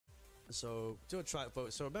So do a track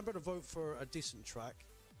vote. So remember to vote for a decent track,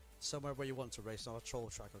 somewhere where you want to race, not a troll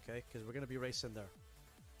track, okay? Because we're going to be racing there,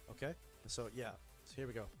 okay? So yeah, so here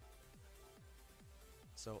we go.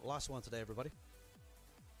 So last one today, everybody.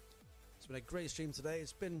 It's been a great stream today.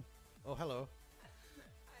 It's been... Oh, hello.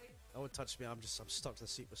 Don't touch me. I'm stuck to the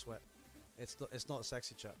seat with sweat. It's not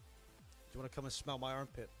sexy, chat. Do you want to come and smell my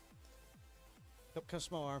armpit? Come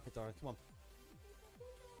smell my armpit, darling. Come on.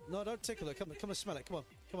 No, don't tickle it. Come and smell it. Come on.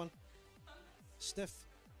 Come on. Sniff.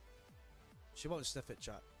 She won't sniff it,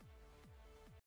 chat.